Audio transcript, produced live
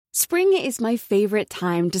Spring is my favorite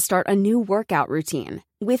time to start a new workout routine.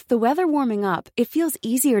 With the weather warming up, it feels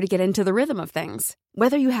easier to get into the rhythm of things.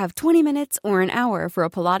 Whether you have 20 minutes or an hour for a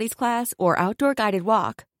Pilates class or outdoor guided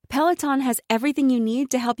walk, Peloton has everything you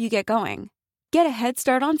need to help you get going. Get a head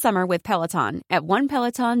start on summer with Peloton at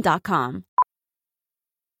onepeloton.com.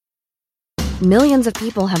 Millions of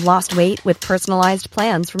people have lost weight with personalized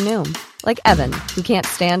plans from Noom. Like Evan, who can't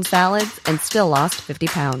stand salads and still lost 50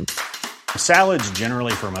 pounds. Salads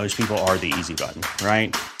generally for most people are the easy button,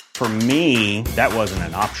 right? For me, that wasn't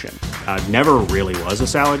an option. I never really was a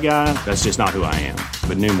salad guy. That's just not who I am.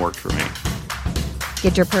 But Noom worked for me.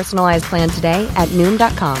 Get your personalized plan today at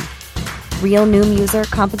Noom.com. Real Noom user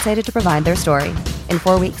compensated to provide their story. In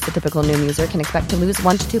 4 weeks, the typical Noom user can expect to lose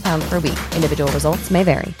 1 to 2 pounds per week. Individual results may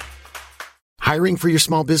vary. Hiring for your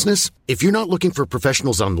small business? If you're not looking for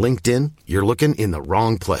professionals on LinkedIn, you're looking in the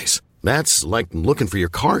wrong place. That's like looking for your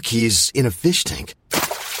car keys in a fish tank.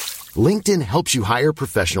 LinkedIn helps you hire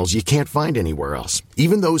professionals you can't find anywhere else,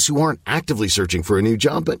 even those who aren't actively searching for a new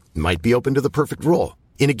job but might be open to the perfect role.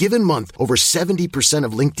 In a given month, over 70%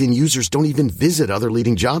 of LinkedIn users don't even visit other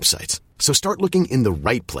leading job sites. So start looking in the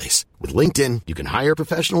right place. With LinkedIn, you can hire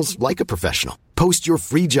professionals like a professional. Post your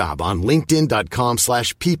free job on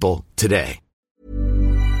linkedin.com/people today.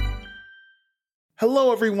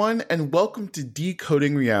 Hello, everyone, and welcome to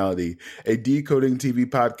Decoding Reality, a decoding TV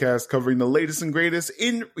podcast covering the latest and greatest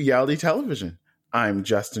in reality television. I'm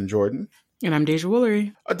Justin Jordan. And I'm Deja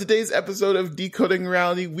Woolery. On today's episode of Decoding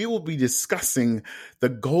Reality, we will be discussing The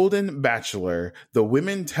Golden Bachelor, The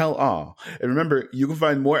Women Tell All. And remember, you can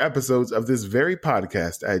find more episodes of this very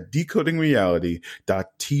podcast at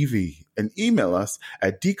decodingreality.tv and email us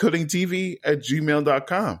at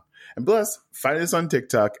decodingtv@gmail.com. And plus, find us on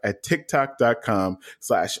TikTok at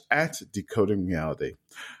tiktok.com/@decodingreality.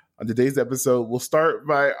 On today's episode, we'll start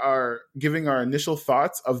by giving our initial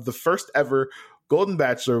thoughts of the first ever Golden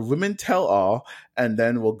Bachelor Women Tell All, and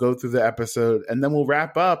then we'll go through the episode, and then we'll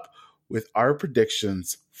wrap up with our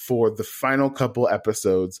predictions for the final couple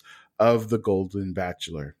episodes of The Golden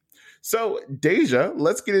Bachelor. So, Deja,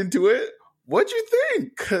 let's get into it. What'd you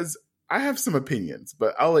think? Because I have some opinions,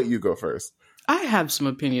 but I'll let you go first. I have some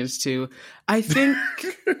opinions too. I think,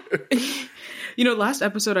 last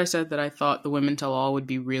episode I said that I thought The Women Tell All would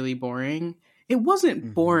be really boring. It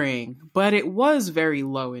wasn't boring, but it was very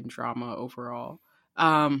low in drama overall.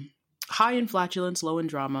 High in flatulence, low in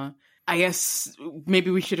drama. I guess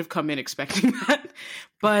maybe we should have come in expecting that.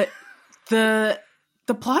 But the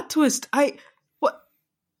plot twist, you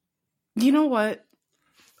know what?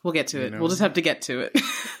 We'll get to it. We'll just have to get to it.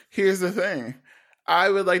 Here's the thing. I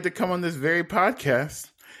would like to come on this very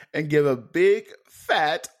podcast and give a big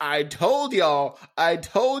fat I told y'all, I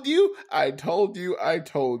told you, I told you, I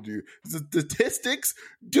told you. The statistics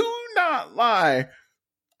do not lie.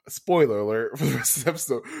 Spoiler alert for the rest of the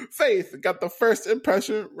episode. Faith got the first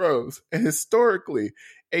impression rose, and historically,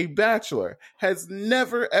 a bachelor has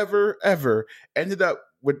never, ever, ever ended up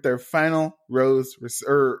with their final rose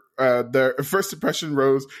or their first impression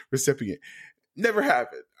rose recipient. Never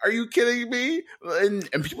happened. Are you kidding me? And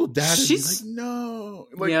people doubted me. Like, no.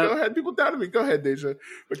 Go ahead. People doubted me. Go ahead, Deja.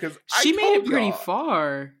 Because she made it pretty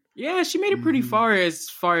far. Yeah, she made it pretty far as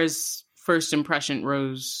first impression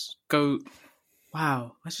rose go.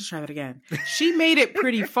 Wow. Let's just try that again. She made it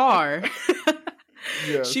pretty far.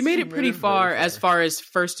 Yes, she made it pretty far as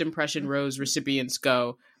first impression rose recipients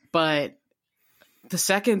go. But the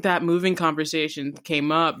second that moving conversation came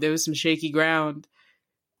up, there was some shaky ground.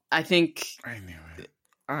 I think I knew it.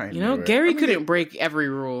 Gary couldn't break every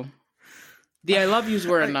rule. The I love yous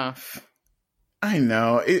were enough. I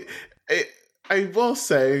know. I will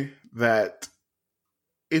say that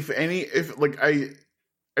I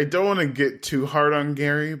don't want to get too hard on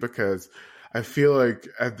Gary because I feel like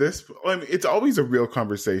at this point, it's always a real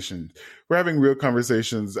conversation. We're having real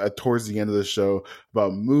conversations towards the end of the show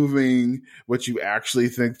about moving, what you actually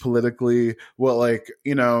think politically, what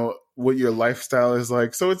your lifestyle is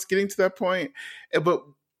like. So it's getting to that point. But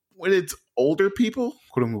when it's older people,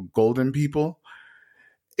 quote unquote, golden people,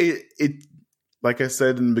 it like I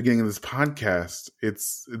said in the beginning of this podcast,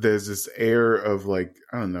 there's this air of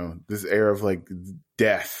this air of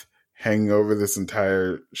death hanging over this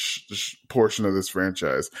entire portion of this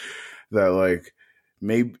franchise. That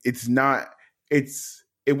maybe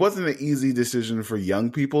it wasn't an easy decision for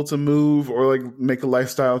young people to move or make a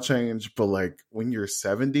lifestyle change, but when you're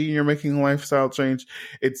 70 and you're making a lifestyle change,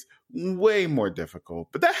 it's way more difficult.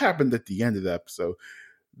 But that happened at the end of the episode.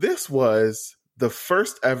 This was the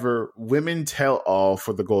first ever Women Tell All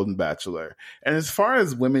for The Golden Bachelor. And as far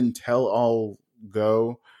as Women Tell All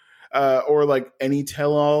go, or any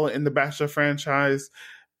tell all in the Bachelor franchise,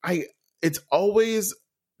 it's always,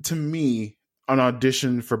 to me, an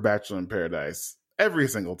audition for Bachelor in Paradise every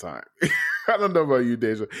single time. I don't know about you,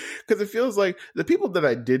 Deja, because it feels like the people that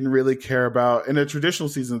I didn't really care about in a traditional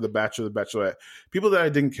season of The Bachelor, The Bachelorette, people that I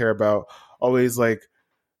didn't care about always like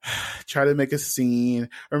try to make a scene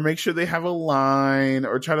or make sure they have a line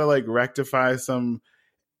or try to like rectify some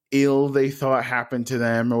ill they thought happened to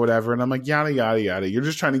them or whatever. And I'm like, yada, yada, yada. You're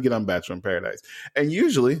just trying to get on Bachelor in Paradise. And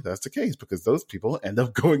usually that's the case because those people end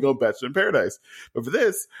up going on Bachelor in Paradise. But for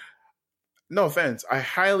this, no offense, I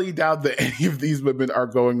highly doubt that any of these women are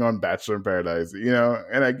going on Bachelor in Paradise, you know,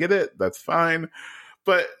 and I get it. That's fine.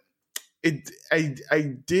 But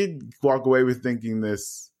I did walk away with thinking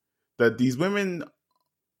that these women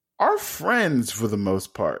are friends for the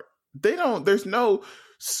most part. There's no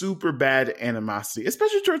super bad animosity,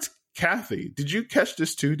 especially towards Kathy. Did you catch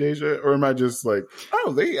this too, Deja? Or am I just like,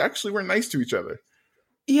 oh, they actually were nice to each other?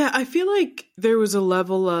 Yeah, I feel like there was a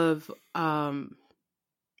level of,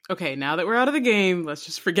 okay, now that we're out of the game, let's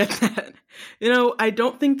just forget that. You know, I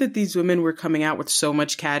don't think that these women were coming out with so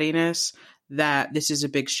much cattiness that this is a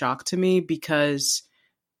big shock to me, because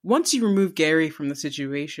once you remove Gary from the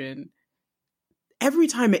situation, every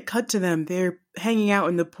time it cut to them, they're hanging out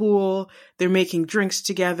in the pool, they're making drinks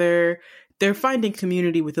together, they're finding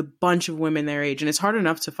community with a bunch of women their age. And it's hard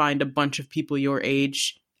enough to find a bunch of people your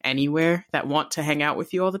age anywhere that want to hang out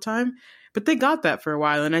with you all the time. But they got that for a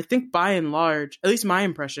while. And I think by and large, at least my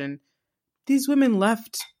impression, these women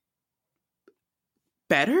left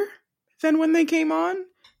better than when they came on.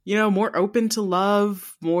 You know, more open to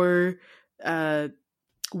love, more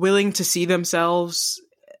willing to see themselves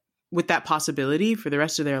with that possibility for the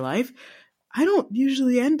rest of their life. I don't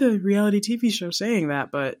usually end a reality TV show saying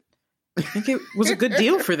that, but I think it was a good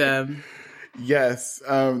deal for them. Yes.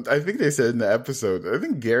 I think they said in the episode, I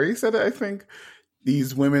think Gary said it, I think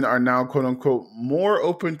these women are now, quote unquote, more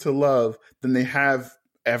open to love than they have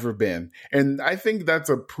ever been. And I think that's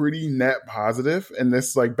a pretty net positive in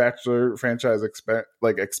this like Bachelor franchise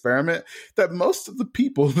experiment, that most of the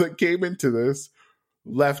people that came into this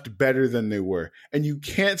left better than they were. And you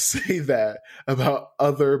can't say that about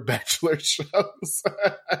other Bachelor shows,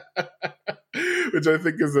 which I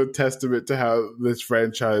think is a testament to how this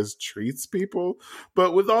franchise treats people.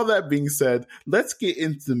 But with all that being said, let's get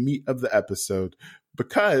into the meat of the episode,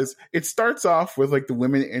 because it starts off with like the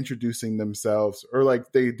women introducing themselves, or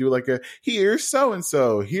like they do like a, here's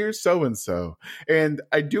so-and-so, here's so-and-so. And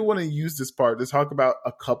I do want to use this part to talk about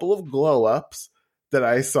a couple of glow ups that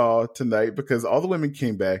I saw tonight, because all the women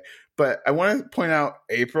came back. But I want to point out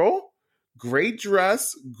April, great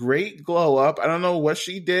dress, great glow up. I don't know what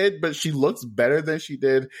she did, but she looks better than she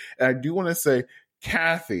did. And I do want to say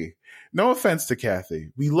Kathy, no offense to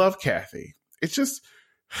Kathy. We love Kathy. It's just,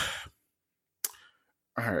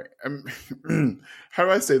 all right. How do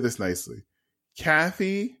I say this nicely?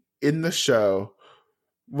 Kathy in the show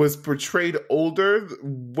was portrayed older,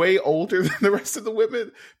 way older than the rest of the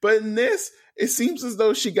women. But in this, it seems as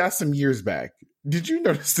though she got some years back. Did you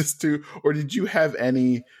notice this too? Or did you have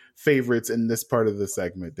any favorites in this part of the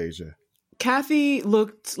segment, Deja? Kathy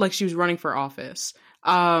looked like she was running for office.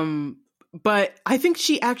 But I think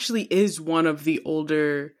she actually is one of the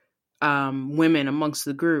older women amongst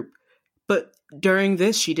the group. But during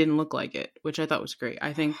this, she didn't look like it, which I thought was great.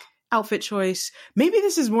 I think outfit choice, maybe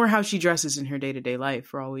this is more how she dresses in her day-to-day life,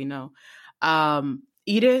 for all we know.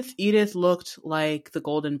 Edith looked like the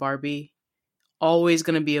golden Barbie. Always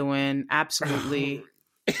going to be a win. Absolutely.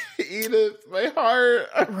 Edith, my heart.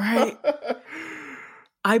 Right.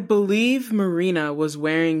 I believe Marina was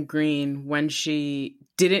wearing green when she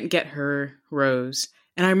didn't get her rose.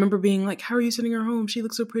 And I remember being like, how are you sending her home? She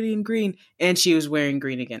looks so pretty in green. And she was wearing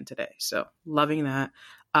green again today. So loving that.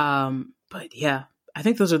 But yeah, I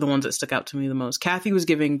think those are the ones that stuck out to me the most. Kathy was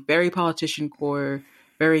giving very politician core,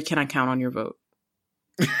 very can I count on your vote?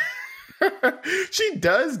 She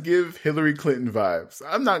does give Hillary Clinton vibes.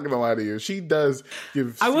 I'm not going to lie to you. She does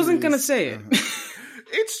give. I wasn't going to say it.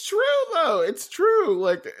 It's true, though. It's true.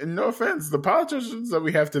 Like, no offense. The politicians that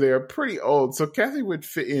we have today are pretty old. So Kathy would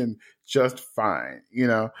fit in just fine, you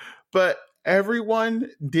know? But everyone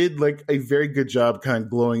did like a very good job kind of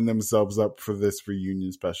glowing themselves up for this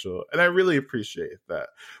reunion special. And I really appreciate that.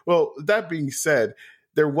 Well, that being said,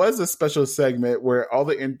 there was a special segment where all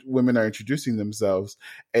the women are introducing themselves,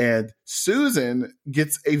 and Susan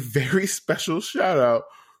gets a very special shout out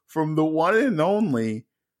from the one and only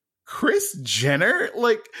Kris Jenner.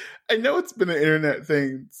 Like, I know it's been an internet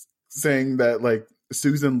thing saying that like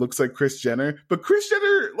Susan looks like Kris Jenner, but Kris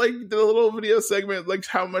Jenner like did a little video segment like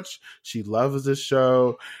how much she loves the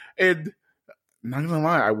show. And I'm not gonna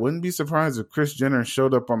lie, I wouldn't be surprised if Kris Jenner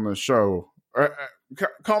showed up on the show.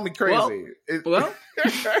 Call me crazy. Well,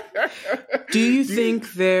 do you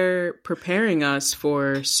think they're preparing us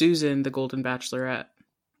for Susan, the Golden Bachelorette?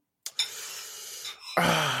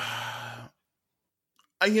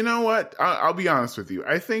 You know what? I'll be honest with you.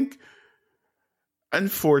 I think,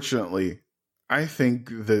 unfortunately,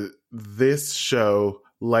 that this show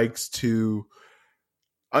likes to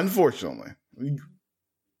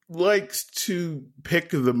pick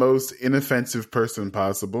the most inoffensive person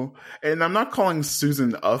possible. And I'm not calling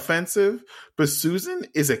Susan offensive, but Susan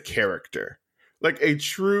is a character, like a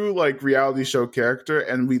true like reality show character.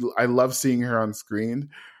 And I love seeing her on screen.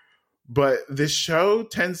 But this show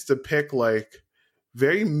tends to pick like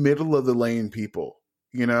very middle of the lane people,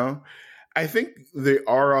 you know? I think they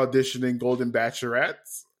are auditioning Golden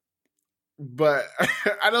Bachelorettes, but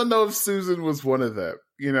I don't know if Susan was one of them,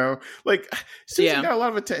 you know? Like, Susan got a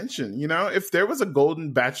lot of attention, you know? If there was a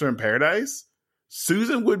Golden Bachelor in Paradise,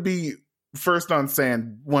 Susan would be first on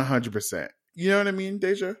sand 100%. You know what I mean,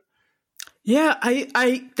 Deja? Yeah,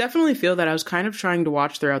 I definitely feel that. I was kind of trying to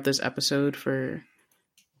watch throughout this episode for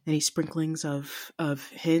any sprinklings of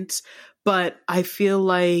hints. But I feel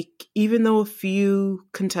like even though a few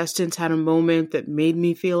contestants had a moment that made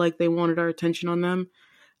me feel like they wanted our attention on them,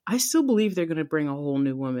 I still believe they're going to bring a whole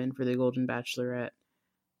new woman for the Golden Bachelorette.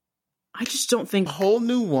 I just don't think... A whole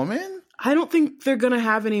new woman? I don't think they're going to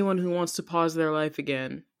have anyone who wants to pause their life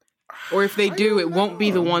again. Or if they do, it won't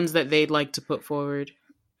be the ones that they'd like to put forward.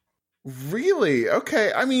 Really?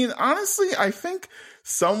 Okay. I mean, honestly, I think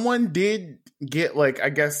someone did get, like, I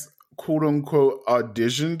guess, quote unquote,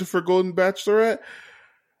 auditioned for Golden Bachelorette.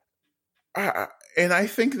 And I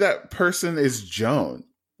think that person is Joan,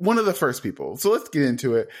 one of the first people. So let's get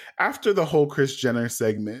into it. After the whole Kris Jenner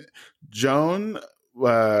segment, Joan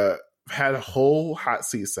had a whole hot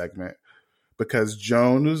seat segment because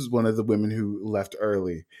Joan was one of the women who left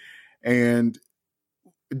early. And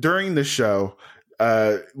during the show,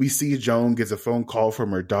 we see Joan gets a phone call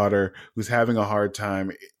from her daughter who's having a hard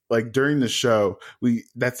time. Like during the show,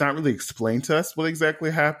 that's not really explained to us what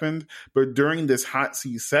exactly happened. But during this hot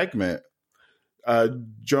seat segment,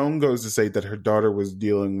 Joan goes to say that her daughter was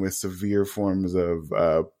dealing with severe forms of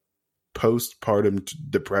postpartum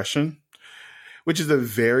depression, which is a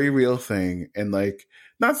very real thing and like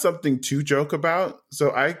not something to joke about.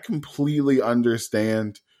 So I completely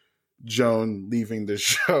understand Joan leaving the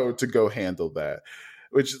show to go handle that,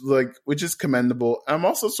 which is commendable. I'm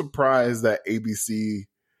also surprised that ABC,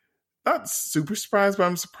 not super surprised, but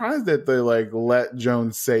I'm surprised that they like let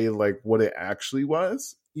Joan say like what it actually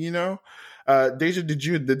was, you know? Deja,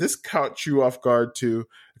 did this catch you off guard too?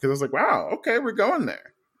 Because I was like, wow, okay, we're going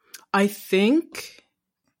there. I think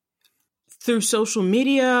through social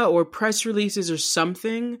media or press releases or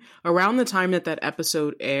something around the time that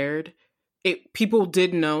episode aired, people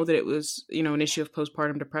did know that it was, you know, an issue of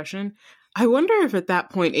postpartum depression. I wonder if at that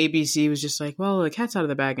point ABC was just like, well, the cat's out of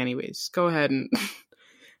the bag anyways. Go ahead and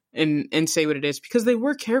and say what it is, because they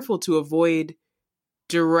were careful to avoid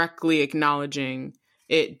directly acknowledging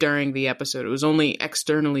it during the episode. It was only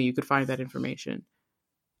externally you could find that information.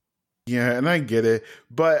 Yeah, and I get it.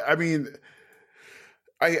 But I mean,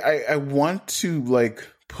 I want to like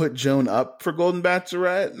put Joan up for Golden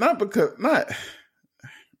Bachelorette, not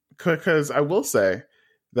because I will say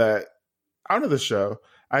that out of the show,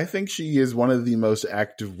 I think she is one of the most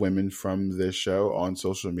active women from this show on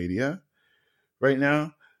social media right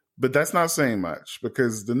now. But that's not saying much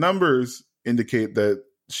because the numbers indicate that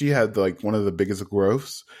she had like one of the biggest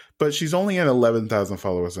growths, but she's only at 11,000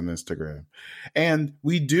 followers on Instagram. And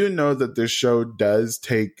we do know that this show does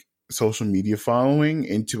take social media following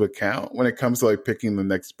into account when it comes to like picking the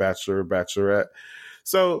next Bachelor or Bachelorette.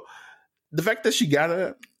 So the fact that she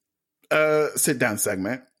got a sit down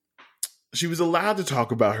segment, she was allowed to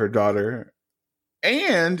talk about her daughter,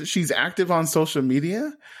 and she's active on social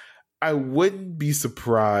media. I wouldn't be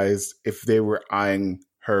surprised if they were eyeing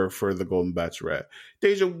her for the Golden Bachelorette.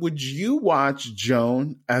 Deja, would you watch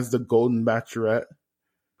Joan as the Golden Bachelorette?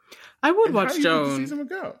 I would watch Joan. The season would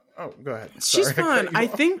go. Oh, go ahead. She's fun. I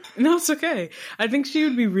think no, it's okay. I think she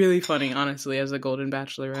would be really funny, honestly, as the Golden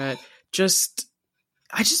Bachelorette.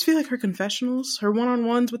 I just feel like her confessionals, her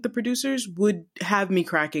one-on-ones with the producers would have me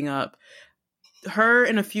cracking up. Her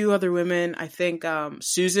and a few other women, I think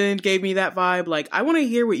Susan gave me that vibe. Like, I want to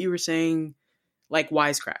hear what you were saying, like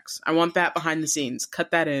wisecracks. I want that behind the scenes. Cut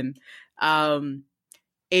that in.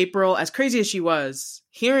 April, as crazy as she was,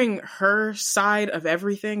 hearing her side of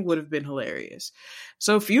everything would have been hilarious.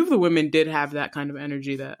 So a few of the women did have that kind of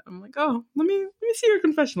energy that I'm like, oh, let me see your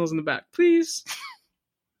confessionals in the back, please.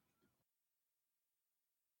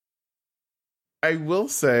 I will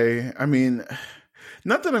say, I mean,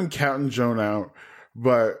 not that I'm counting Joan out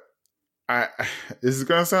But this is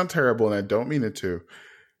going to sound terrible, and I don't mean it to.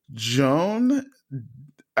 Joan,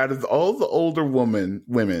 out of all the older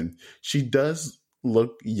women, she does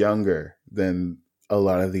look younger than a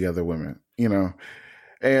lot of the other women, you know?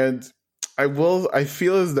 And I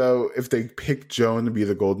feel as though if they pick Joan to be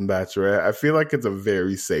the Golden Bachelorette, I feel like it's a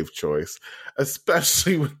very safe choice,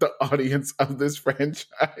 especially with the audience of this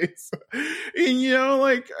franchise. And, you know,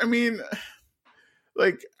 like, I mean,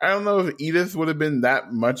 like, I don't know if Edith would have been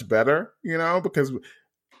that much better, you know, because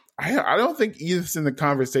I don't think Edith's in the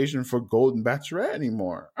conversation for Golden Bachelorette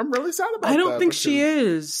anymore. I'm really sad about that. I don't think she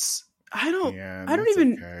is. I don't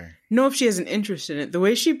even know if she has an interest in it. The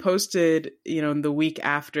way she posted, you know, the week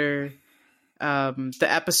after the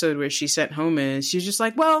episode where she sent home is, she's just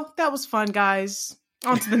like, well, that was fun, guys.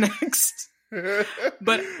 On to the next.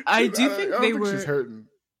 But I do think they were. She's hurting.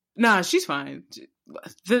 Nah, she's fine.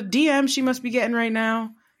 The DM she must be getting right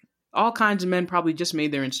now, all kinds of men probably just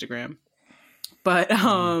made their Instagram. But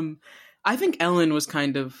I think Ellen was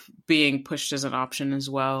kind of being pushed as an option as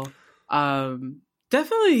well.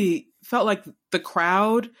 Definitely felt like the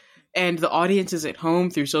crowd and the audiences at home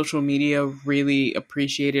through social media really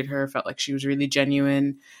appreciated her, felt like she was really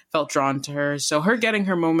genuine, felt drawn to her. So her getting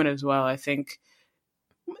her moment as well, I think,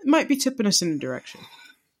 might be tipping us in a direction.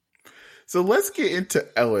 So let's get into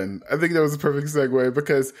Ellen. I think that was a perfect segue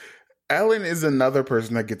because Ellen is another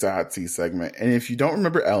person that gets a hot seat segment. And if you don't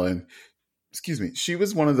remember Ellen, she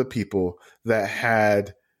was one of the people that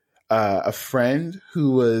had a friend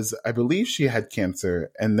who was, I believe she had cancer,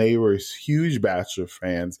 and they were huge Bachelor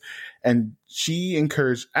fans. And she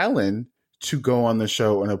encouraged Ellen to go on the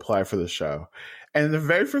show and apply for the show. And in the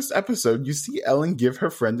very first episode, you see Ellen give her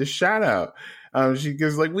friend a shout out. She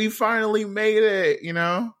goes like, we finally made it, you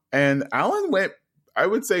know? And Ellen went, I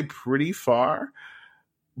would say, pretty far.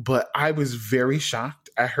 But I was very shocked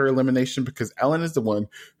at her elimination because Ellen is the one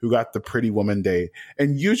who got the pretty woman date.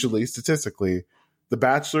 And usually, statistically, the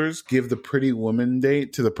Bachelors give the pretty woman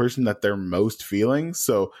date to the person that they're most feeling.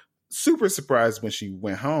 So super surprised when she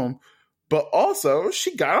went home. But also,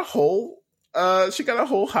 she got a whole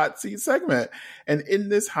hot seat segment. And in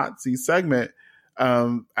this hot seat segment,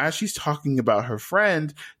 as she's talking about her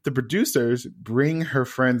friend, the producers bring her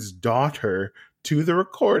friend's daughter to the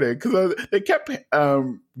recording because they kept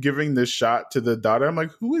giving this shot to the daughter. I'm like,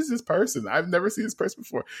 who is this person? I've never seen this person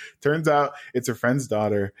before. Turns out it's her friend's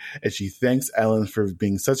daughter, and she thanks Ellen for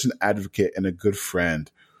being such an advocate and a good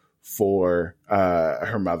friend for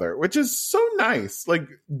her mother, which is so nice, like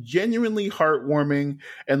genuinely heartwarming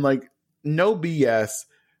and like no BS.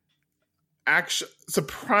 Actually,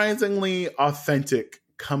 surprisingly authentic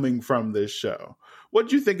coming from this show. What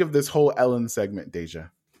do you think of this whole Ellen segment, Deja?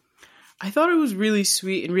 I thought it was really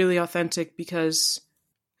sweet and really authentic because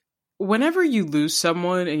whenever you lose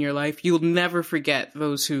someone in your life, you'll never forget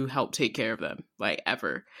those who helped take care of them, like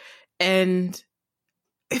ever. And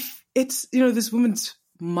if it's, you know, this woman's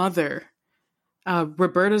mother,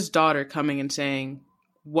 Roberta's daughter, coming and saying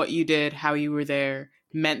what you did, how you were there,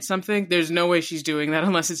 meant something, there's no way she's doing that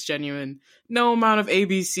unless it's genuine. No amount of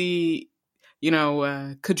ABC,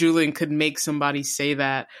 cajoling could make somebody say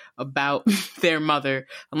that about their mother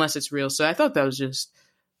unless it's real. So I thought that was just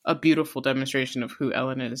a beautiful demonstration of who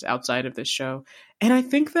Ellen is outside of this show. And I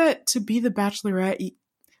think that to be the Bachelorette,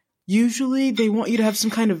 usually they want you to have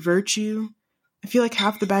some kind of virtue. I feel like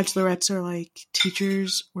half the Bachelorettes are like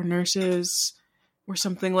teachers or nurses or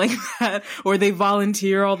something like that, or they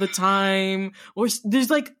volunteer all the time, or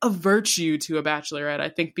there's like a virtue to a Bachelorette, I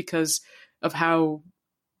think, because of how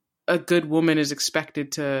a good woman is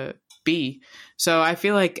expected to be. So I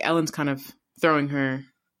feel like Ellen's kind of throwing her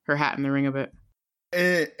hat in the ring a bit.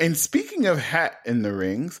 And speaking of hat in the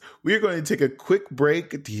rings, we are going to take a quick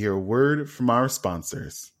break to hear a word from our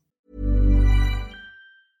sponsors.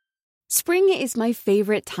 Spring is my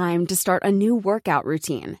favorite time to start a new workout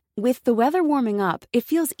routine. With the weather warming up, it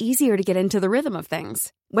feels easier to get into the rhythm of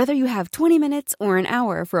things. Whether you have 20 minutes or an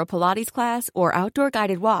hour for a Pilates class or outdoor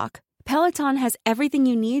guided walk, Peloton has everything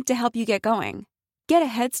you need to help you get going. Get a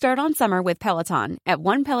head start on summer with Peloton at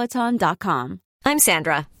onepeloton.com. I'm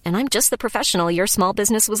Sandra, and I'm just the professional your small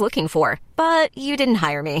business was looking for. But you didn't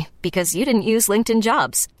hire me because you didn't use LinkedIn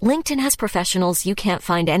Jobs. LinkedIn has professionals you can't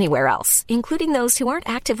find anywhere else, including those who aren't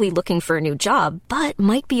actively looking for a new job, but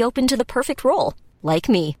might be open to the perfect role, like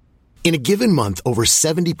me. In a given month, over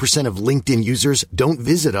 70% of LinkedIn users don't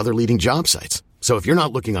visit other leading job sites. So if you're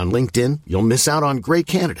not looking on LinkedIn, you'll miss out on great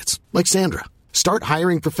candidates like Sandra. Start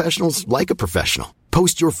hiring professionals like a professional.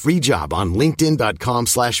 Post your free job on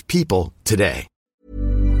linkedin.com/people today.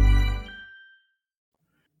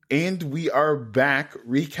 And we are back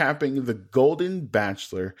recapping The Golden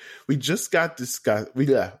Bachelor. We just got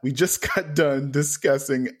done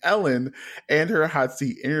discussing Ellen and her hot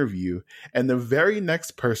seat interview. And the very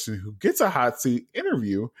next person who gets a hot seat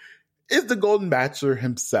interview is the Golden Bachelor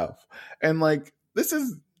himself. And like, this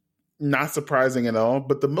is not surprising at all,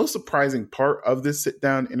 but the most surprising part of this sit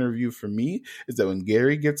down interview for me is that when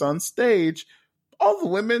Gary gets on stage, all the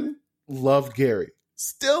women love Gary.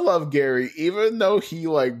 Still love Gary, even though he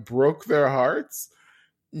like broke their hearts.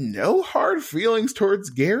 No hard feelings towards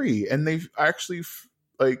Gary. And they've actually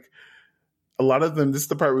like a lot of them, this is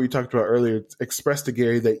the part where we talked about earlier, expressed to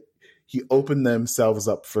Gary that he opened themselves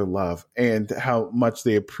up for love and how much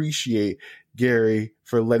they appreciate Gary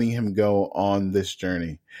for letting him go on this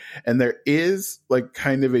journey. And there is like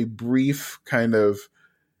kind of a brief kind of,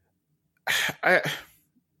 how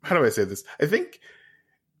do I say this?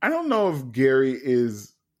 I don't know if Gary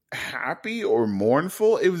is happy or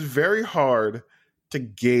mournful. It was very hard to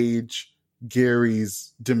gauge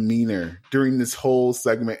Gary's demeanor during this whole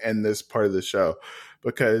segment and this part of the show,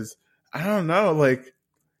 because I don't know, like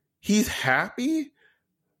he's happy,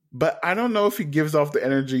 but I don't know if he gives off the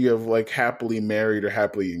energy of like happily married or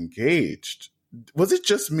happily engaged. Was it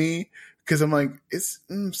just me? Because I'm like,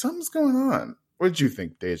 something's going on. What did you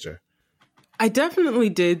think, Deja? I definitely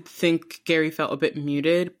did think Gary felt a bit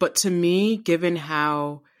muted, but to me, given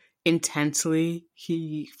how intensely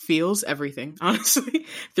he feels everything, honestly,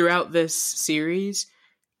 throughout this series,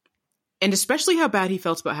 and especially how bad he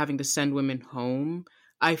felt about having to send women home,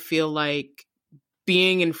 I feel like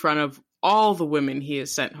being in front of all the women he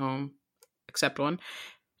has sent home, except one,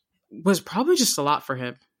 was probably just a lot for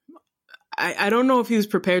him. I don't know if he was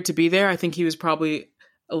prepared to be there. I think he was probably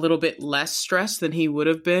a little bit less stressed than he would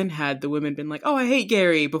have been had the women been like, oh, I hate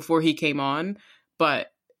Gary before he came on. But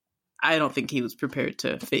I don't think he was prepared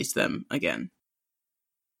to face them again.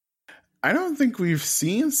 I don't think we've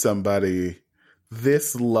seen somebody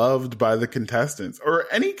this loved by the contestants or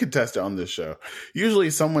any contestant on this show. Usually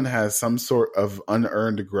someone has some sort of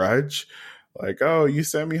unearned grudge. Like, oh, you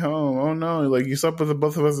sent me home. Oh no, like you slept with the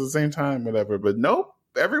both of us at the same time, whatever. But nope.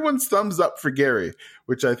 Everyone's thumbs up for Gary,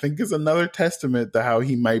 which I think is another testament to how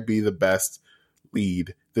he might be the best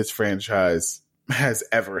lead this franchise has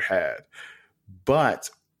ever had. But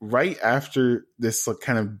right after this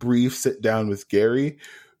kind of brief sit down with Gary,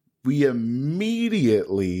 we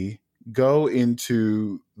immediately go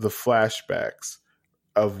into the flashbacks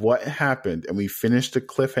of what happened, and we finish the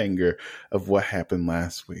cliffhanger of what happened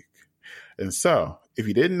last week. And so, if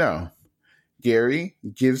you didn't know, Gary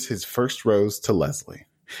gives his first rose to Leslie,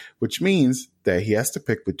 which means that he has to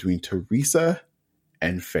pick between Teresa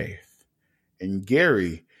and Faith. And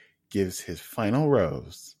Gary gives his final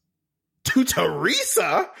rose to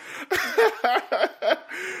Teresa,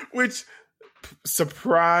 which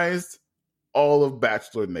surprised all of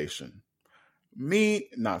Bachelor Nation. Me,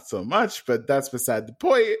 not so much, but that's beside the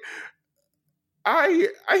point. I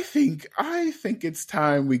think it's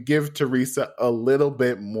time we give Teresa a little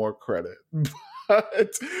bit more credit.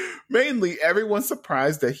 But mainly everyone's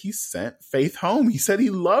surprised that he sent Faith home. He said he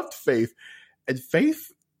loved Faith, and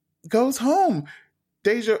Faith goes home.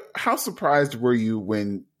 Deja, how surprised were you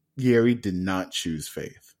when Gary did not choose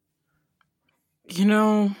Faith? You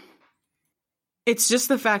know, it's just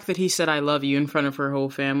the fact that he said I love you in front of her whole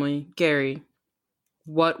family. Gary,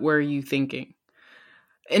 what were you thinking?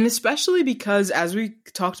 And especially because, as we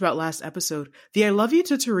talked about last episode, the I love you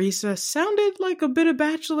to Teresa sounded like a bit of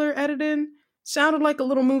Bachelor editing, sounded like a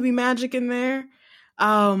little movie magic in there.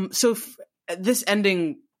 So this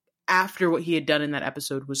ending after what he had done in that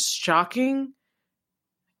episode was shocking,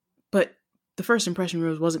 but the first impression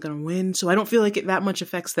rose wasn't going to win, so I don't feel like it that much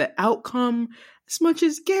affects the outcome as much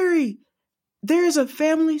as Gary. There is a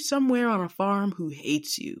family somewhere on a farm who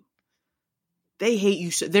hates you. They hate you.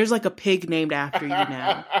 So there's like a pig named after you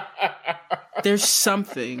now. There's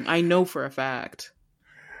something. I know for a fact.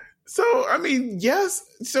 So, I mean, yes.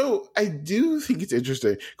 So I do think it's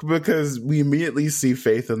interesting because we immediately see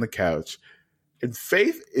Faith on the couch. And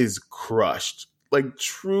Faith is crushed, like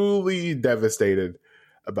truly devastated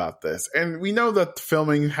about this. And we know that the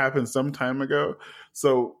filming happened some time ago.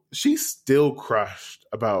 So she's still crushed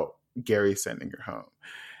about Gary sending her home.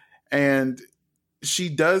 And she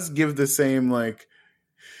does give the same, like,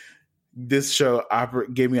 this show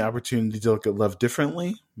gave me an opportunity to look at love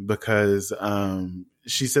differently because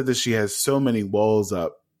she said that she has so many walls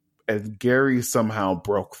up and Gary somehow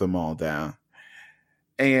broke them all down.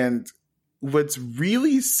 And what's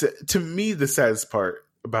really, to me, the saddest part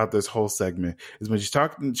about this whole segment is when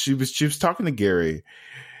she was talking to Gary,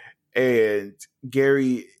 and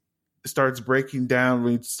Gary starts breaking down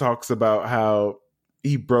when he talks about how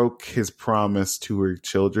he broke his promise to her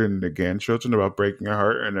children and their grandchildren about breaking her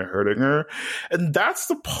heart and hurting her. And that's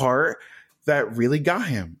the part that really got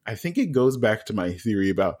him. I think it goes back to my theory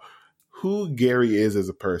about who Gary is as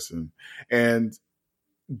a person. And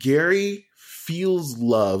Gary feels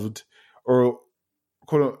loved, or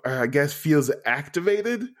quote, I guess feels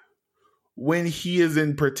activated when he is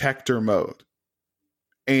in protector mode.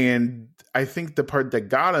 And I think the part that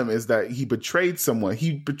got him is that he betrayed someone.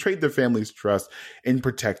 He betrayed their family's trust in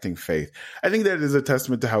protecting Faith. I think that is a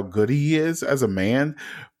testament to how good he is as a man.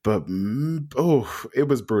 But, it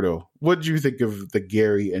was brutal. What did you think of the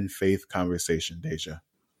Gary and Faith conversation, Deja?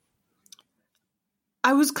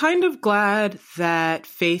 I was kind of glad that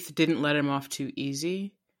Faith didn't let him off too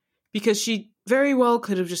easy, because she very well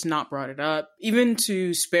could have just not brought it up, even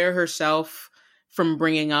to spare herself from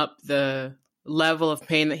bringing up the level of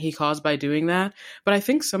pain that he caused by doing that. But I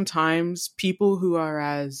think sometimes people who are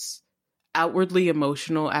as outwardly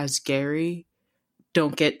emotional as Gary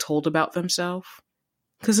don't get told about themselves,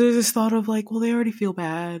 because there's this thought of like, well, they already feel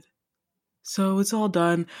bad, so it's all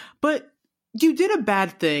done. But you did a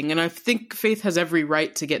bad thing, and I think Faith has every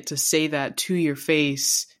right to get to say that to your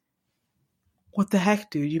face. What the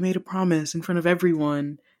heck, dude? You made a promise in front of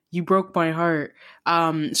everyone. You broke my heart.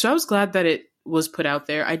 So I was glad that it was put out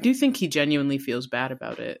there. I do think he genuinely feels bad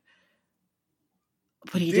about it.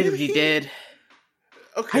 But he did what he did.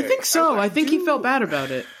 Okay. I think so. I think he felt bad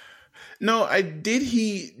about it. No,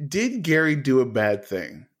 did Gary do a bad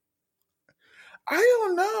thing? I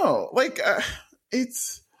don't know. Like,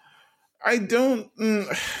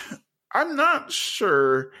 I'm not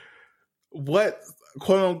sure what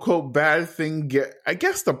quote unquote bad thing I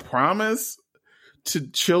guess the promise to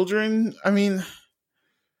children. I mean,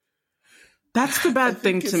 that's the bad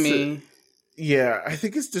thing to me. I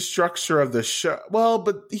think it's the structure of the show. Well,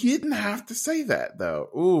 but he didn't have to say that though.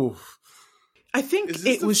 Ooh. I think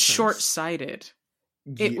it was short-sighted.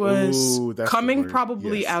 It was coming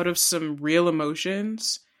probably out of some real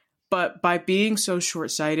emotions, but by being so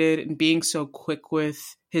short-sighted and being so quick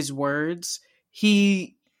with his words,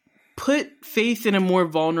 he put Faith in a more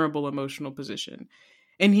vulnerable emotional position.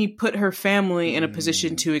 And he put her family in a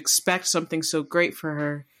position to expect something so great for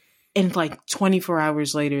her. And like 24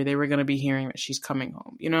 hours later, they were going to be hearing that she's coming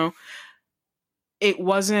home, you know? It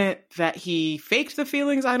wasn't that he faked the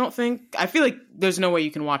feelings, I don't think. I feel like there's no way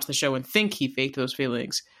you can watch the show and think he faked those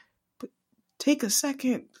feelings. But take a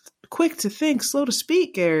second. Quick to think, slow to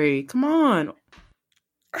speak, Gary. Come on.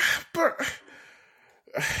 But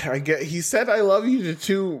he said I love you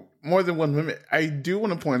to more than one woman. I do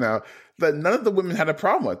want to point out that none of the women had a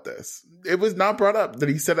problem with this. It was not brought up that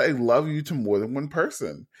he said I love you to more than one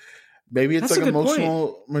person. Maybe it's like an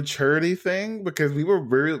emotional maturity thing, because we were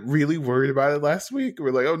really worried about it last week.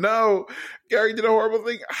 We're like, oh no, Gary did a horrible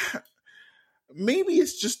thing. Maybe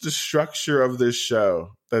it's just the structure of this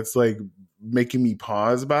show that's like making me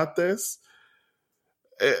pause about this.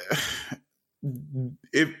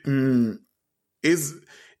 Is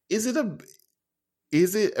it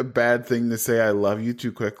a bad thing to say I love you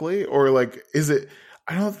too quickly? Or like,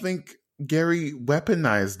 I don't think Gary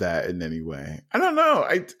weaponized that in any way. I don't know.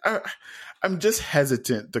 I'm just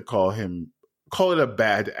hesitant to call it a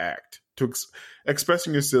bad act to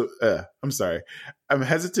expressing yourself. I'm sorry. I'm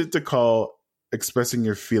hesitant to call expressing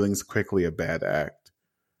your feelings quickly a bad act,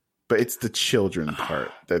 but it's the children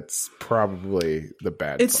part that's probably the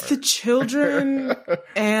bad part. It's the children,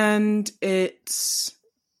 and it's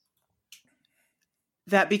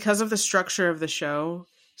that because of the structure of the show,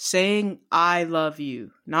 saying I love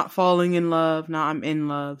you, not falling in love, not I'm in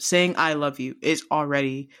love, saying I love you is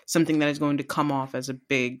already something that is going to come off as a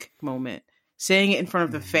big moment. Saying it in front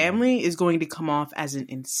of the family is going to come off as an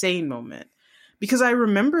insane moment. Because I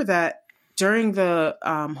remember that during the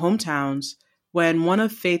hometowns, when one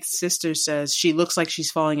of Faith's sisters says she looks like she's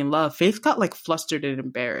falling in love, Faith got like flustered and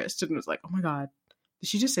embarrassed and was like, oh my God, did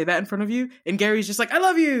she just say that in front of you? And Gary's just like, I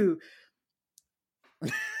love you.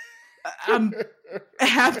 I'm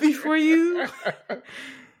happy for you,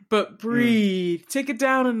 but breathe. Take it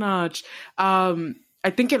down a notch. I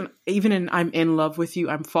think even in I'm in love with you,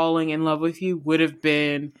 I'm falling in love with you would have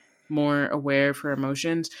been more aware of her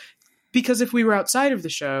emotions. Because if we were outside of the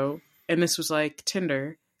show and this was like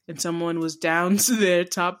Tinder and someone was down to their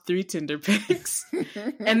top 3 Tinder pics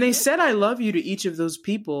and they said I love you to each of those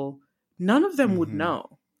people, none of them would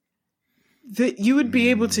know. That you would be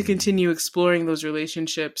able to continue exploring those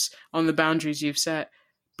relationships on the boundaries you've set.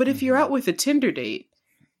 But if you're out with a Tinder date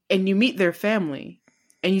and you meet their family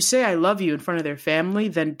and you say I love you in front of their family,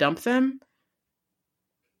 then dump them,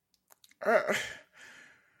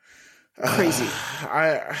 crazy.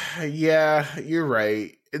 Yeah, you're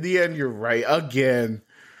right. In the end, you're right again.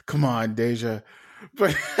 Come on, Deja.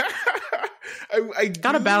 But I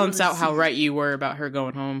gotta balance out how right you were about her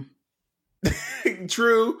going home.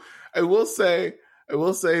 True. I will say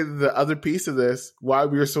the other piece of this, why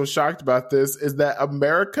we were so shocked about this, is that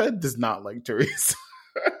America does not like Teresa.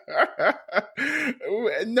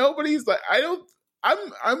 Nobody's like,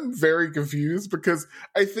 I'm very confused because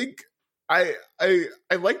I think I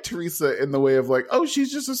like Teresa in the way of like, oh,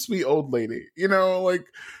 she's just a sweet old lady, you know, like,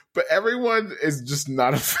 but everyone is just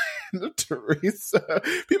not a fan of Teresa.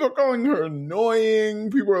 People are calling her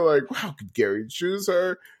annoying. People are like, wow, could Gary choose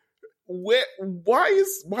her? Why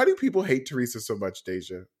do people hate Teresa so much,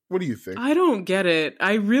 Deja? What do you think? I don't get it.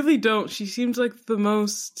 I really don't. She seems like the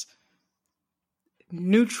most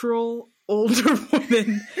neutral older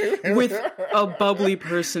woman with a bubbly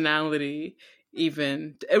personality.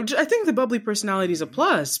 Even I think the bubbly personality is a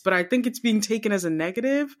plus, but I think it's being taken as a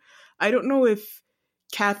negative. I don't know if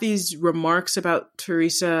Kathy's remarks about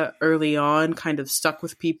Teresa early on kind of stuck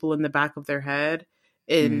with people in the back of their head.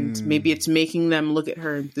 And maybe it's making them look at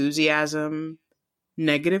her enthusiasm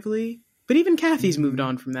negatively. But even Kathy's moved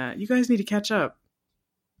on from that. You guys need to catch up.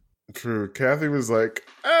 True. Kathy was like,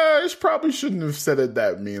 I probably shouldn't have said it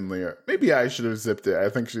that meanly. Or maybe I should have zipped it, I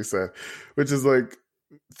think she said. Which is like,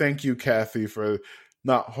 thank you, Kathy, for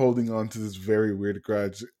not holding on to this very weird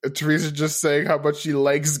grudge. Teresa just saying how much she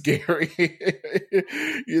likes Gary.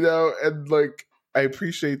 You know, and like, I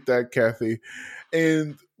appreciate that, Kathy.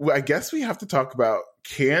 And I guess we have to talk about,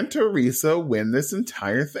 can Teresa win this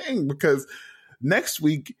entire thing? Because next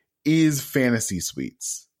week is Fantasy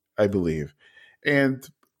Suites, I believe. And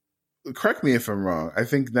correct me if I'm wrong. I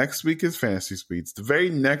think next week is Fantasy Suites. The very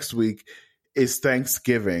next week is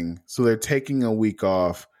Thanksgiving. So they're taking a week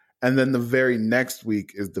off. And then the very next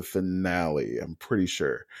week is the finale, I'm pretty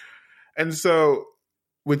sure. And so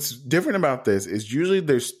what's different about this is usually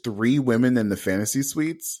there's 3 women in the Fantasy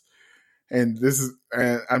Suites. And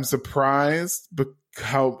I'm surprised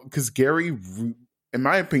because Gary, in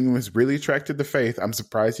my opinion, was really attracted to Faith. I'm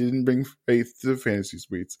surprised he didn't bring Faith to the Fantasy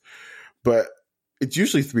Suites. But it's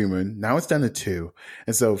usually 3 women. Now it's down to 2.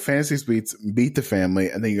 And so Fantasy Suites beat the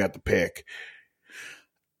family, and then you have to pick.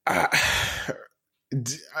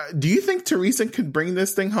 Do you think Teresa can bring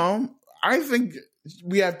this thing home? I think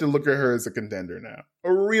we have to look at her as a contender now.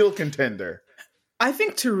 A real contender. I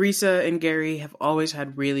think Teresa and Gary have always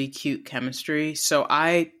had really cute chemistry. So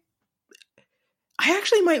I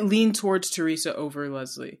actually might lean towards Teresa over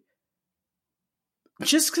Leslie.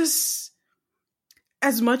 Just because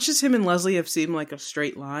as much as him and Leslie have seemed like a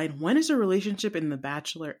straight line, when is a relationship in The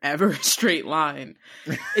Bachelor ever a straight line?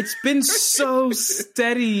 It's been so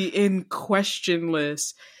steady and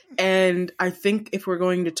questionless. And I think if we're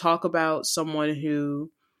going to talk about someone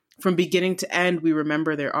who, from beginning to end, we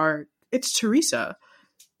remember their arc, it's Teresa.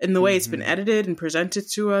 In the way it's been edited and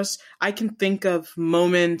presented to us, I can think of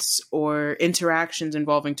moments or interactions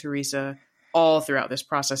involving Teresa all throughout this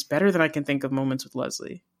process better than I can think of moments with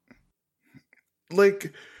Leslie.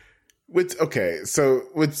 Like, so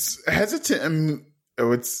what's hesitant,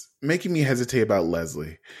 what's making me hesitate about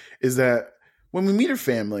Leslie is that when we meet her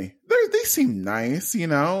family, they seem nice, you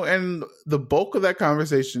know, and the bulk of that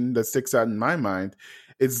conversation that sticks out in my mind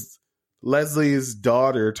is Leslie's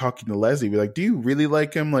daughter talking to Leslie, be like, do you really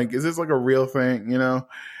like him? Like, is this like a real thing, you know?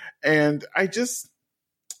 And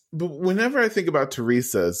but whenever I think about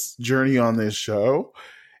Teresa's journey on this show,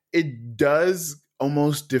 it does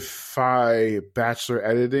almost defy Bachelor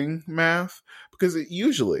editing math, because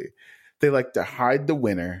usually they like to hide the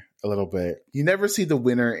winner a little bit. You never see the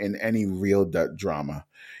winner in any real drama.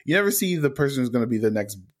 You never see the person who's going to be the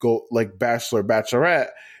next Bachelor, Bachelorette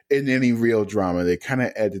in any real drama. They kind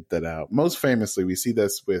of edit that out. Most famously, we see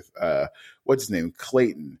this with, what's his name?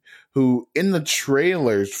 Clayton, who in the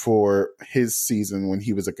trailers for his season when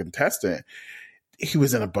he was a contestant, he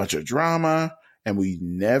was in a bunch of drama, and we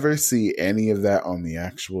never see any of that on the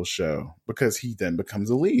actual show because he then becomes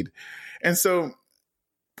a lead. And so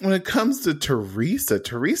when it comes to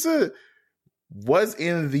Teresa was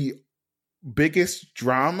in the biggest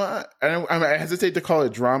drama. And I hesitate to call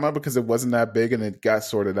it drama because it wasn't that big and it got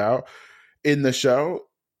sorted out in the show.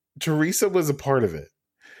 Teresa was a part of it.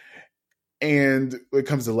 And when it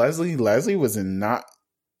comes to Leslie was in not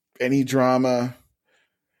any drama.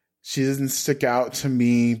 She doesn't stick out to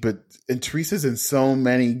me, and Teresa's in so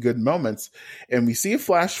many good moments. And we see a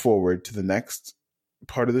flash forward to the next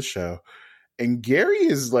part of the show, and Gary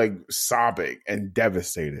is like sobbing and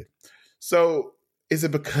devastated. So is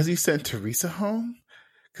it because he sent Teresa home?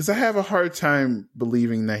 Because I have a hard time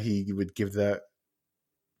believing that he would give that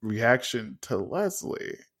reaction to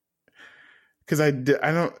Leslie. Because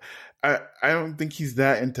I don't think he's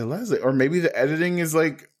that into Leslie. Or maybe the editing is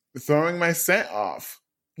like throwing my scent off.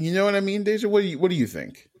 You know what I mean, Deja? What do you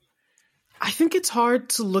think? I think it's hard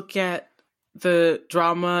to look at the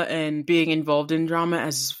drama and being involved in drama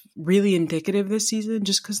as really indicative this season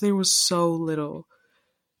just because there was so little.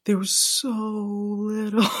 There was so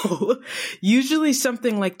little. Usually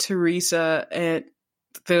something like Teresa and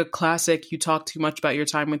the classic, you talk too much about your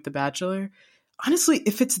time with The Bachelor. Honestly,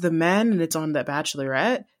 if it's the men and it's on The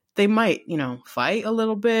Bachelorette, they might, fight a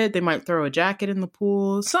little bit. They might throw a jacket in the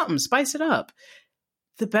pool, something, spice it up.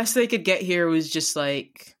 The best they could get here was just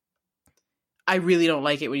like, I really don't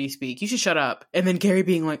like it when you speak. You should shut up. And then Gary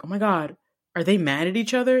being like, oh my God, are they mad at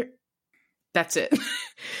each other? That's it.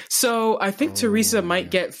 So I think Teresa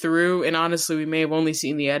might get through. And honestly, we may have only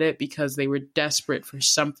seen the edit because they were desperate for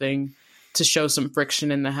something to show some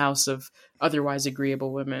friction in the house of otherwise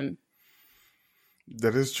agreeable women.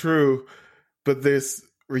 That is true. But this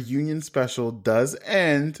reunion special does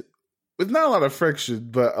end with not a lot of friction,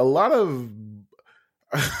 but a lot of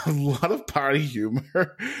potty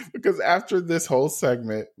humor. Because after this whole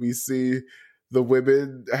segment, we see the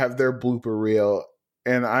women have their blooper reel.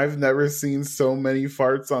 And I've never seen so many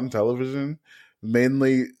farts on television.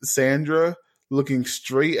 Mainly Sandra looking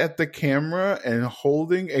straight at the camera and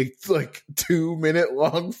holding a 2-minute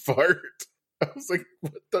long fart. I was like,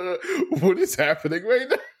 what is happening right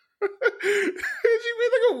now? And she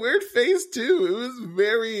made a weird face too. It was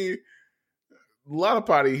a lot of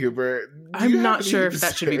potty humor. I'm not sure if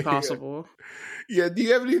that should be possible. Yeah, do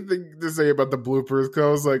you have anything to say about the bloopers? Because I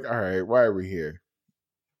was like, all right, why are we here?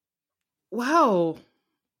 Wow.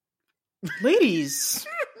 Ladies.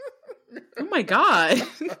 Oh my God.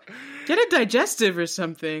 Get a digestive or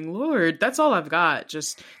something. Lord, that's all I've got.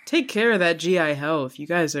 Just take care of that GI health. You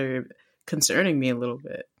guys are concerning me a little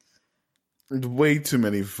bit. Way too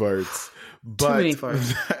many farts. Too many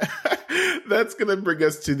farts. That's going to bring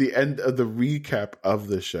us to the end of the recap of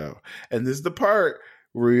the show. And this is the part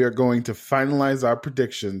where we are going to finalize our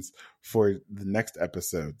predictions for the next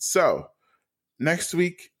episode. So, next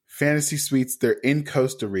week, Fantasy Suites, they're in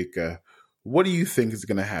Costa Rica. What do you think is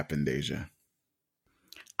going to happen, Deja?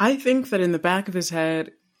 I think that in the back of his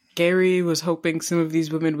head, Gary was hoping some of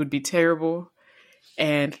these women would be terrible,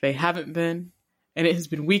 and they haven't been. And it has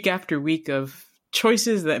been week after week of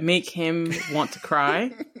choices that make him want to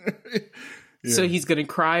cry. Yeah. So he's going to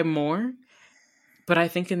cry more. But I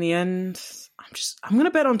think in the end, I'm going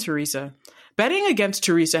to bet on Teresa. Betting against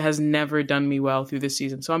Teresa has never done me well through this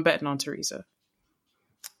season, so I'm betting on Teresa.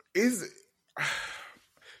 That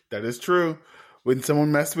is true. When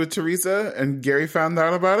someone messed with Teresa and Gary found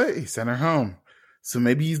out about it, he sent her home. So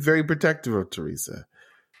maybe he's very protective of Teresa.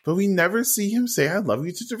 But we never see him say, I love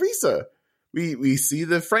you to Teresa. We see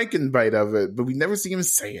the Frankenbite of it, but we never see him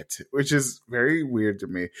say it, which is very weird to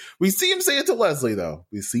me. We see him say it to Leslie, though.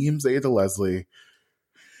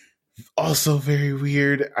 Also very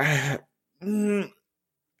weird.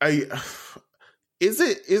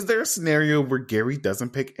 Is there a scenario where Gary doesn't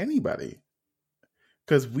pick anybody?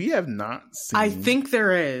 Because we have not seen. I think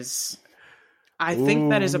there is. I think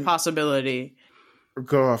that is a possibility.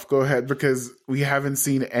 Go ahead, because we haven't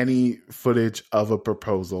seen any footage of a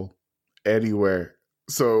proposal anywhere.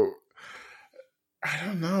 So I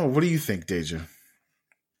don't know. What do you think, Deja?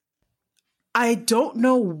 I don't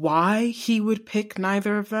know why he would pick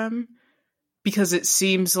neither of them, because it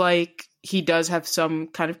seems like he does have some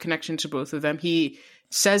kind of connection to both of them. He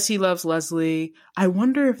says he loves Leslie. I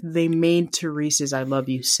wonder if they made Teresa's I love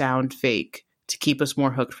you sound fake to keep us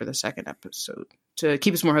more hooked for the second episode, to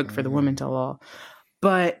keep us more hooked for the Women Tell All.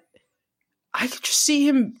 But I could just see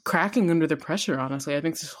him cracking under the pressure, honestly. I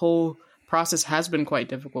think this whole process has been quite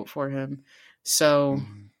difficult for him. So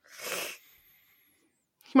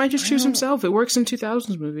he might just choose himself. It works in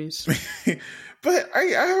 2000s movies. But I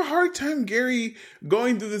have a hard time, Gary,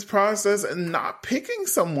 going through this process and not picking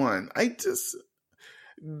someone.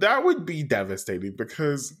 That would be devastating,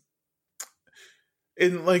 because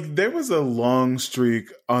there was a long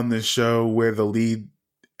streak on this show where the lead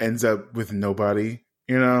ends up with nobody,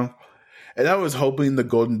 and I was hoping the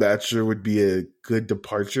Golden Bachelor would be a good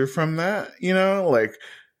departure from that,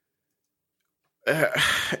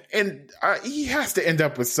 and he has to end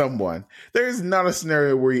up with someone. There is not a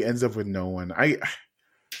scenario where he ends up with no one. And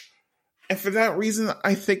for that reason,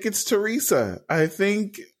 I think it's Teresa. I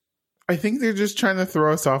think they're just trying to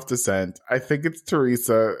throw us off the scent. I think it's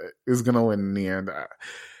Teresa is going to win in the end,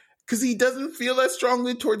 because he doesn't feel that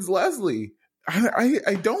strongly towards Leslie.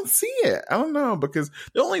 I don't see it. I don't know, because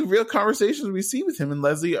the only real conversations we see with him and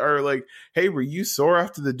Leslie are like, hey, were you sore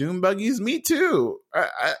after the Doom Buggies? Me too.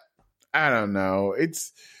 I don't know.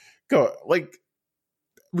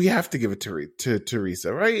 we have to give it to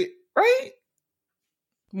Teresa, right? Right?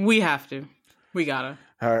 We have to. We gotta.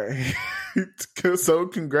 All right. So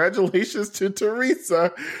congratulations to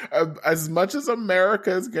Teresa. As much as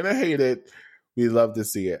America is gonna hate it, we love to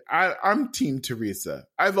see it. I'm Team Teresa.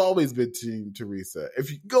 I've always been Team Teresa. If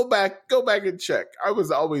you go back and check. I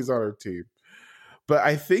was always on her team. But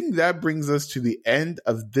I think that brings us to the end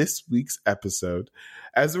of this week's episode.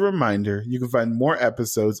 As a reminder, you can find more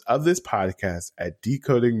episodes of this podcast at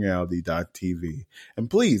decodingreality.tv. And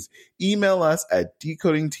please email us at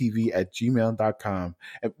decodingtv@gmail.com.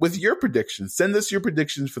 And with your predictions, send us your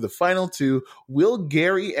predictions for the final two. Will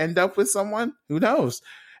Gary end up with someone? Who knows?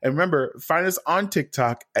 And remember, find us on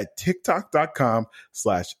TikTok at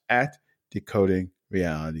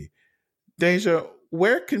tiktok.com/@decodingreality. Deja,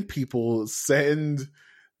 where can people send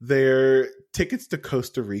their tickets to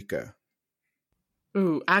Costa Rica?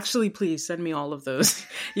 Ooh, actually, please send me all of those.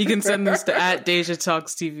 You can send those to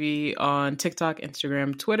 @DejaTalksTV on TikTok,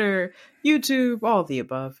 Instagram, Twitter, YouTube, all of the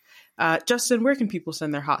above. Justin, where can people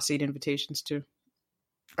send their hot seat invitations to?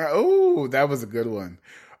 Oh, that was a good one.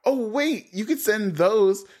 Oh, wait, you could send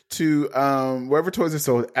those to wherever toys are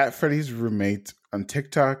sold at Freddy's Roommate on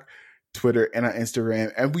TikTok, Twitter, and on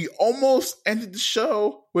Instagram. And we almost ended the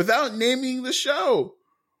show without naming the show.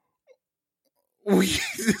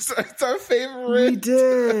 It's our favorite. We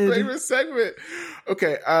did. Favorite segment.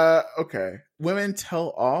 Okay. Women Tell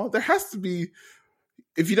All. There has to be.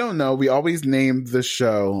 If you don't know, we always name the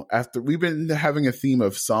show after. We've been having a theme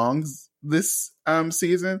of songs this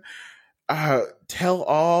season. Tell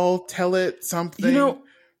all, tell it, something. You know,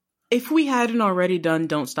 if we hadn't already done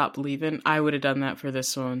Don't Stop Believing, I would have done that for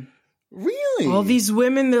this one. Really? All these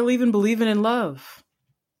women, they're leaving believing in love.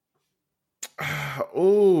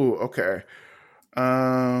 Oh, okay.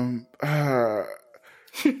 Tell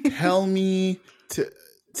me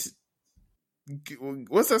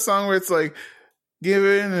what's that song where it's like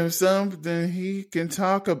giving him something he can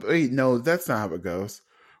talk about? Wait, no, that's not how it goes.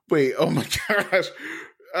 Wait, oh my gosh.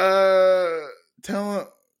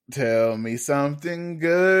 Tell me something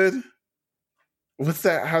good. What's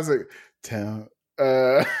that? How's it?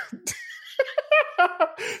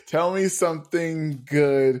 Tell me something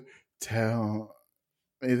good. Tell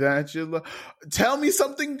me that you love. Tell me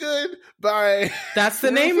something good by. That's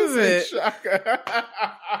the name of it.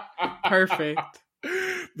 Perfect.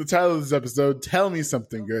 The title of this episode, Tell Me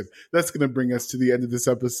Something Good. That's going to bring us to the end of this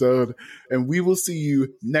episode. And we will see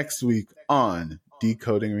you next week on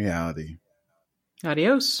Decoding Reality.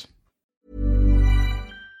 Adios.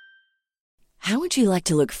 How would you like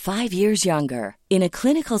to look 5 years younger? In a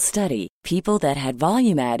clinical study, people that had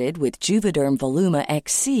volume added with Juvederm Voluma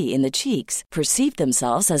XC in the cheeks perceived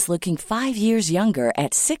themselves as looking 5 years younger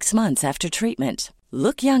at 6 months after treatment.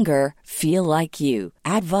 Look younger, feel like you.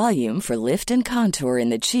 Add volume for lift and contour in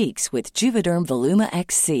the cheeks with Juvederm Voluma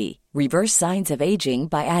XC. Reverse signs of aging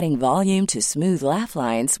by adding volume to smooth laugh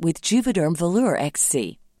lines with Juvederm Volure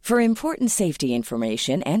XC. For important safety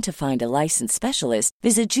information and to find a licensed specialist,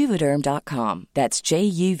 visit Juvederm.com. That's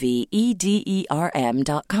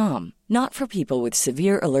JUVEDERM.com. Not for people with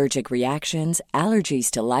severe allergic reactions,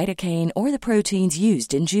 allergies to lidocaine, or the proteins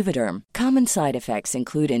used in Juvederm. Common side effects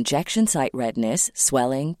include injection site redness,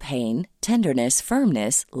 swelling, pain, tenderness,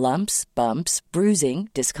 firmness, lumps, bumps, bruising,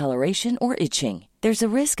 discoloration, or itching. There's a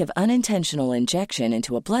risk of unintentional injection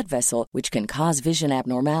into a blood vessel, which can cause vision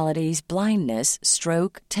abnormalities, blindness,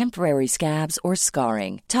 stroke, temporary scabs, or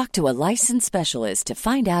scarring. Talk to a licensed specialist to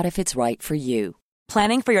find out if it's right for you.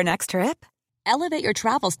 Planning for your next trip? Elevate your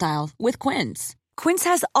travel style with Quince. Quince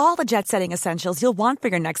has all the jet-setting essentials you'll want for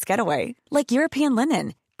your next getaway, like European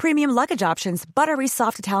linen, premium luggage options, buttery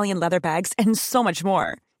soft Italian leather bags, and so much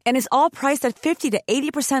more. And is all priced at 50 to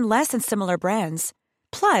 80% less than similar brands.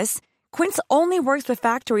 Plus, Quince only works with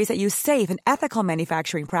factories that use safe and ethical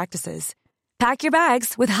manufacturing practices. Pack your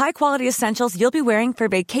bags with high-quality essentials you'll be wearing for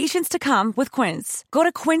vacations to come with Quince. Go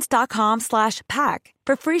to quince.com/pack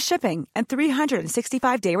for free shipping and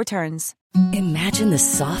 365-day returns. Imagine the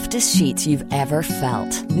softest sheets you've ever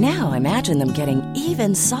felt. Now imagine them getting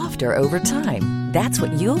even softer over time. That's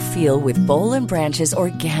what you'll feel with Boll & Branch's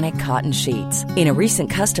organic cotton sheets. In a recent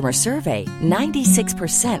customer survey,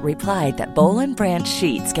 96% replied that Boll & Branch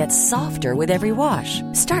sheets get softer with every wash.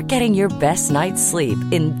 Start getting your best night's sleep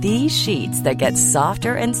in these sheets that get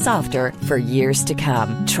softer and softer for years to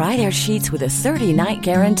come. Try their sheets with a 30-night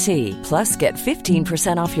guarantee. Plus, get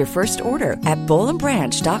 15% off your first order at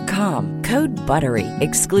bollandbranch.com. Code BUTTERY.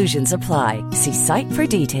 Exclusions apply. See site for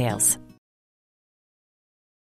details.